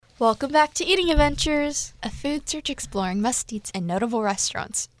Welcome back to Eating Adventures, a food search exploring must-eats and notable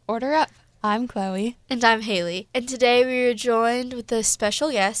restaurants. Order up. I'm Chloe. And I'm Hayley. And today we are joined with a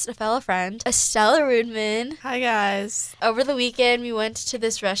special guest, a fellow friend, Estella Roodman. Hi, guys. Over the weekend, we went to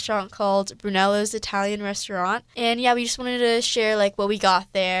this restaurant called Brunello's Italian Restaurant. And we just wanted to share what we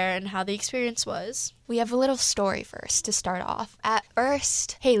got there and how the experience was. We have a little story first to start off. At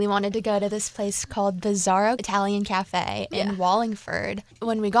first, Hayley wanted to go to this place called Bizarro Italian Cafe in Wallingford.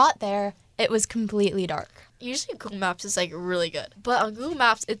 When we got there, it was completely dark. Usually Google Maps is really good. But on Google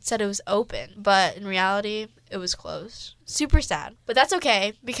Maps, it said it was open. But in reality, it was closed. Super sad. But that's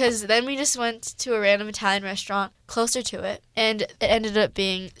okay, because then we just went to a random Italian restaurant closer to it. And it ended up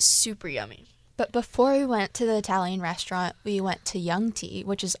being super yummy. But before we went to the Italian restaurant, we went to Young Tea,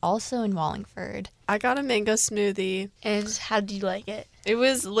 which is also in Wallingford. I got a mango smoothie. And how did you like it? It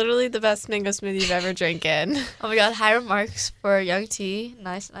was literally the best mango smoothie I've ever drank in. Oh my god, high remarks for Young Tea.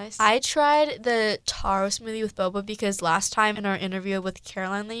 Nice. I tried the taro smoothie with boba because last time in our interview with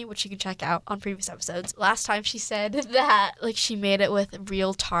Caroline Lee, which you can check out on previous episodes, last time she said that she made it with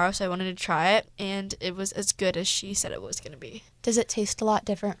real taro, so I wanted to try it, and it was as good as she said it was going to be. Does it taste a lot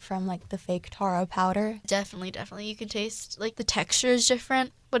different from the fake taro powder? Definitely. You can taste the texture is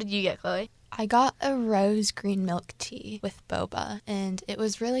different. What did you get, Chloe? I got a rose green milk tea with boba, and it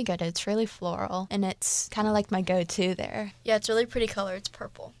was really good. It's really floral, and it's kind of my go-to there. Yeah, it's really pretty color. It's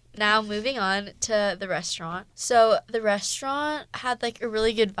purple. Now, moving on to the restaurant. So, the restaurant had, a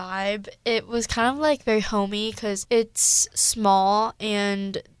really good vibe. It was kind of, very homey because it's small,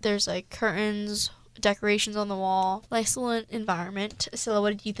 and there's, curtains, decorations on the wall. Nice little environment. So,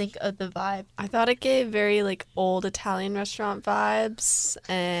 what did you think of the vibe? I thought it gave very old Italian restaurant vibes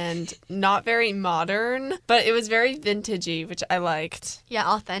and not very modern, but it was very vintagey, which I liked.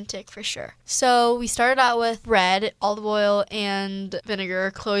 Yeah, authentic for sure. So we started out with bread, olive oil, and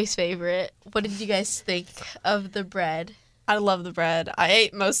vinegar, Chloe's favorite. What did you guys think of the bread? I love the bread. I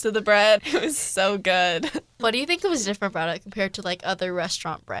ate most of the bread. It was so good. What do you think was different about it compared to other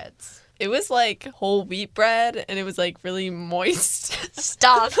restaurant breads? It was whole wheat bread, and it was really moist.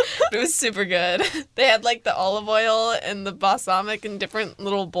 Stop. It was super good. They had the olive oil and the balsamic in different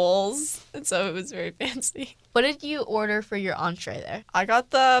little bowls, and so it was very fancy. What did you order for your entree there? I got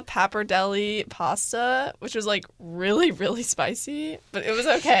the pappardelle pasta, which was really, really spicy, but it was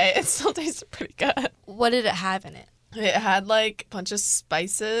okay. It still tasted pretty good. What did it have in it? It had a bunch of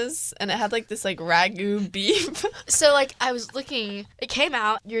spices, and it had this ragu beef. So I was looking, it came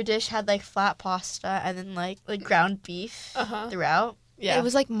out, your dish had flat pasta and then ground beef throughout. Yeah. It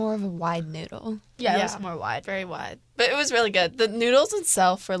was more of a wide noodle. Yeah, it was more wide. Very wide. But it was really good. The noodles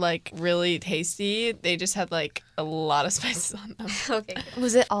itself were really tasty. They just had a lot of spices on them. Okay.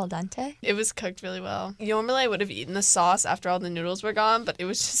 Was it al dente? It was cooked really well. Normally I would have eaten the sauce after all the noodles were gone, but it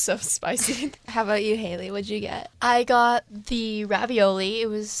was just so spicy. How about you, Hayley? What'd you get? I got the ravioli.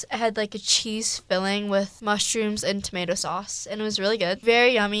 It had a cheese filling with mushrooms and tomato sauce, and it was really good.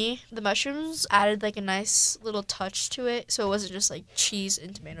 Very yummy. The mushrooms added a nice little touch to it, so it wasn't just cheese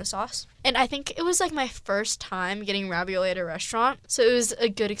and tomato sauce. And I think it was my first time getting ravioli at a restaurant, so it was a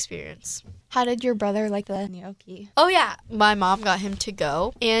good experience. How did your brother like the gnocchi? Oh, yeah. My mom got him to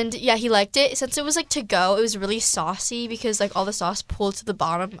go. And, yeah, he liked it. Since it was, to go, it was really saucy because, all the sauce pulled to the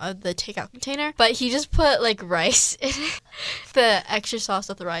bottom of the takeout container. But he just put, rice in it. The extra sauce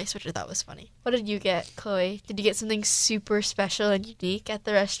with the rice, which I thought was funny. What did you get, Chloe? Did you get something super special and unique at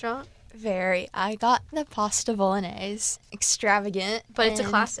the restaurant? Very. I got the pasta bolognese. Extravagant. But it's a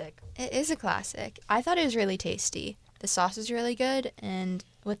classic. It is a classic. I thought it was really tasty. The sauce is really good, and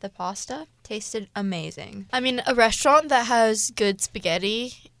with the pasta, tasted amazing. I mean, a restaurant that has good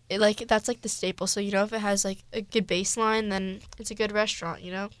spaghetti, that's the staple. So, if it has a good baseline, then it's a good restaurant,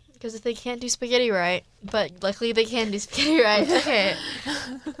 Because if they can't do spaghetti right, but luckily they can do spaghetti right. Okay.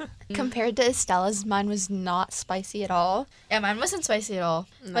 Compared to Estella's, mine was not spicy at all. Yeah, mine wasn't spicy at all.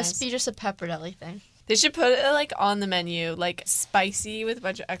 Nice. Must be just a pappardelle thing. They should put it on the menu, spicy with a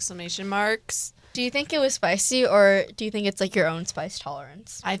bunch of exclamation marks. Do you think it was spicy, or do you think it's your own spice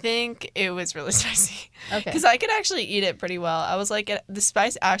tolerance? I think it was really spicy. Okay. Because I could actually eat it pretty well. I was the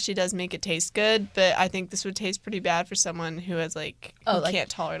spice actually does make it taste good, but I think this would taste pretty bad for someone who has who can't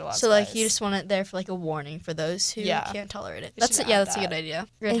tolerate a lot of spice. So you just want it there for a warning for those who can't tolerate it. That's a good idea.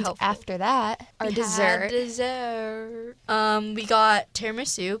 Really and helpful. After that, our we dessert. We got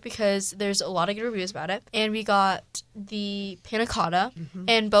tiramisu because there's a lot of good reviews about it, and we got the panna cotta,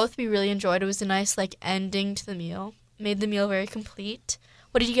 and both we really enjoyed. It was a nice ending to the meal. Made the meal very complete.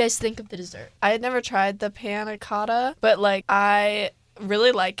 What did you guys think of the dessert? I had never tried the panna cotta, but I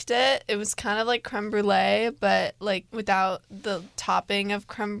Really liked it. It was kind of like creme brulee, but like without the topping of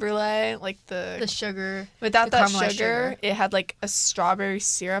creme brulee, like The sugar. without the that caramelized sugar, it had like a strawberry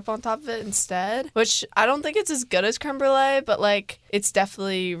syrup on top of it instead, which I don't think it's as good as creme brulee, but like it's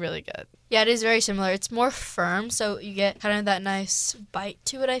definitely really good. Yeah, it is very similar. It's more firm, so you get kind of that nice bite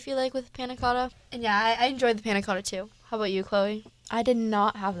to it, I feel like, with panna cotta. And yeah, I enjoyed the panna cotta too. How about you, Chloe? I did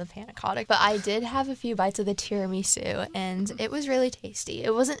not have the panna cotta, but I did have a few bites of the tiramisu, and it was really tasty.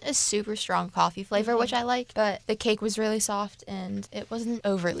 It wasn't a super strong coffee flavor, which I like, but the cake was really soft, and it wasn't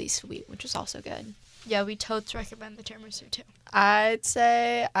overly sweet, which was also good. Yeah, we totes recommend the tiramisu too. I'd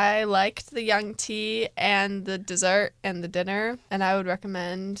say I liked the young tea and the dessert and the dinner, and I would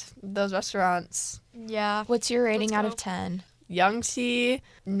recommend those restaurants. Yeah. What's your rating Let's out go. of 10? Young tea,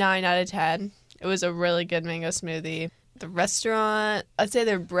 9 out of 10. It was a really good mango smoothie. The restaurant, I'd say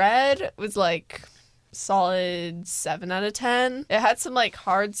their bread was like solid 7 out of 10. It had some like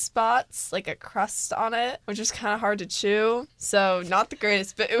hard spots, like a crust on it, which was kind of hard to chew. So not the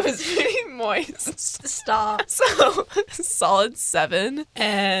greatest, but it was pretty moist. Stop. So solid 7.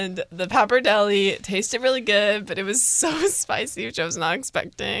 And the pappardelle tasted really good, but it was so spicy, which I was not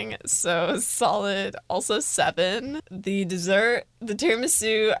expecting. So solid, also 7. The dessert, the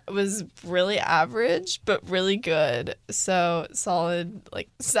tiramisu was really average, but really good. So solid like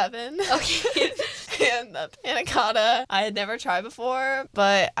 7. Okay. And the panna cotta I had never tried before,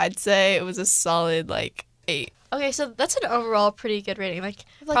 but I'd say it was a solid like 8. Okay, so that's an overall pretty good rating. Like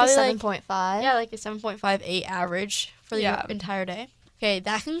Like probably a 7.5. Yeah, like a 7.58 average for the Yeah. entire day. Okay,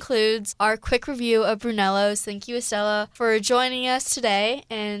 that concludes our quick review of Brunello's. Thank you, Estella, for joining us today,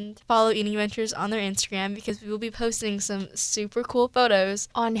 and follow Eating Adventures on their Instagram because we will be posting some super cool photos.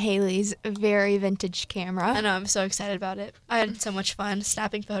 On Hayley's very vintage camera. I know, I'm so excited about it. I had so much fun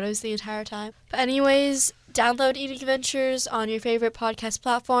snapping photos the entire time. But anyways, download Eating Adventures on your favorite podcast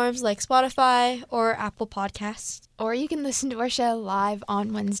platforms like Spotify or Apple Podcasts. Or you can listen to our show live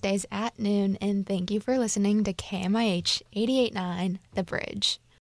on Wednesdays at noon. And thank you for listening to KMIH 88.9 The Bridge.